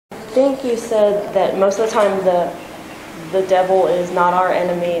think you said that most of the time the devil is not our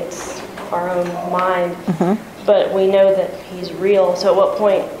enemy, it's our own mind. Mm-hmm. But we know that he's real. So at what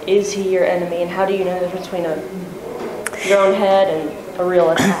point is he your enemy, and how do you know the difference between your own head and a real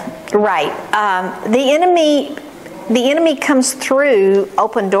attack? Right. The enemy comes through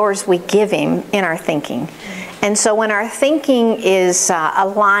open doors we give him in our thinking. And so when our thinking is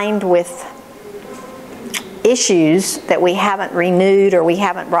aligned with issues that we haven't renewed or we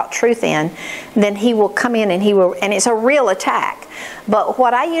haven't brought truth in, then he will come in and it's a real attack. But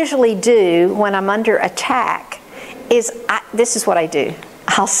what I usually do when I'm under attack is, this is what I do.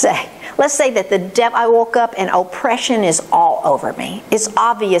 I'll say, let's say that the devil, I woke up and oppression is all over me. It's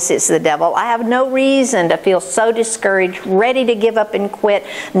obvious it's the devil. I have no reason to feel so discouraged, ready to give up and quit.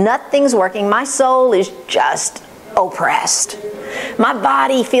 Nothing's working. My soul is just oppressed. My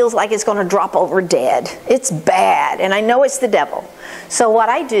body feels like it's going to drop over dead. It's bad, and I know it's the devil. So what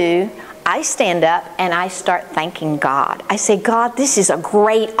I do, I stand up and I start thanking God. I say, God, this is a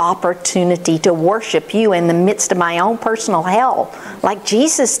great opportunity to worship you in the midst of my own personal hell, like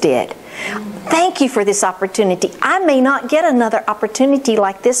Jesus did. Thank you for this opportunity. I may not get another opportunity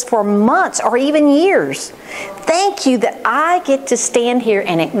like this for months or even years. Thank you that I get to stand here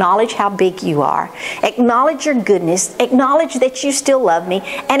and acknowledge how big you are. Acknowledge your goodness. Acknowledge that you still love me.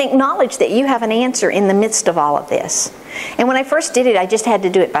 And acknowledge that you have an answer in the midst of all of this. And when I first did it, I just had to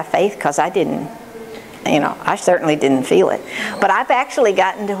do it by faith because I certainly didn't feel it. But I've actually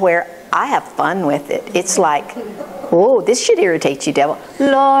gotten to where I have fun with it. It's like, oh, this should irritate you, devil.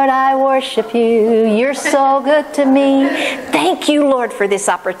 Lord, I worship you. You're so good to me. Thank you, Lord, for this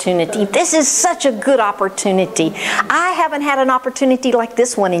opportunity. This is such a good opportunity. I haven't had an opportunity like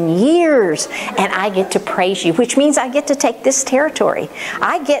this one in years. And I get to praise you, which means I get to take this territory.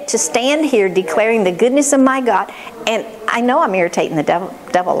 I get to stand here declaring the goodness of my God. And I know I'm irritating the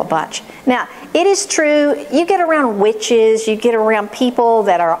devil a bunch. Now, it is true, you get around witches, you get around people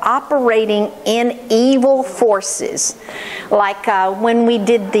that are operating in evil forces. Like when we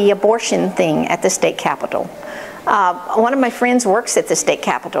did the abortion thing at the state capitol. One of my friends works at the state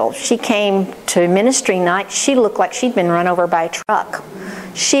capitol. She came to ministry night. She looked like she'd been run over by a truck.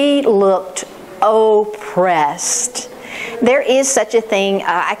 She looked oppressed. There is such a thing,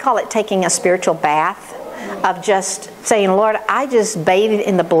 I call it taking a spiritual bath, of just saying, Lord, I just bathe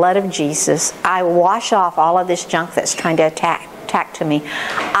in the blood of Jesus. I wash off all of this junk that's trying to attack to me.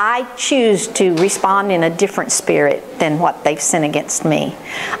 I choose to respond in a different spirit than what they've sinned against me.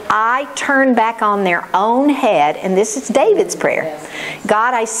 I turn back on their own head, and this is David's prayer.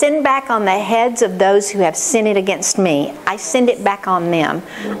 God, I send back on the heads of those who have sinned against me. I send it back on them.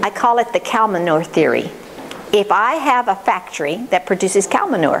 I call it the cow manure theory. If I have a factory that produces cow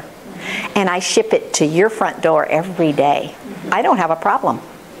manure, and I ship it to your front door every day, I don't have a problem.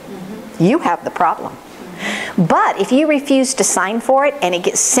 You have the problem. But if you refuse to sign for it and it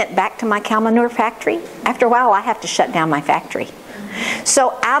gets sent back to my cow manure factory, after a while I have to shut down my factory.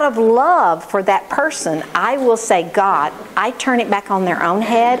 So out of love for that person, I will say, God, I turn it back on their own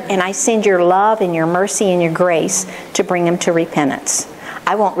head, and I send your love and your mercy and your grace to bring them to repentance.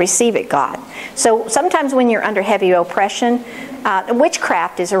 I won't receive it, God. So sometimes when you're under heavy oppression,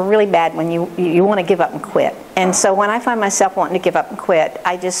 witchcraft is a really bad when you want to give up and quit. And so when I find myself wanting to give up and quit,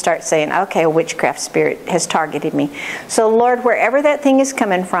 I just start saying, okay, a witchcraft spirit has targeted me. So Lord, wherever that thing is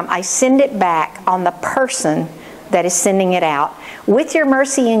coming from, I send it back on the person that is sending it out with your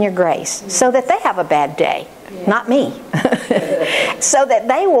mercy and your grace, so that they have a bad day, not me. So that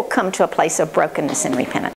they will come to a place of brokenness and repentance.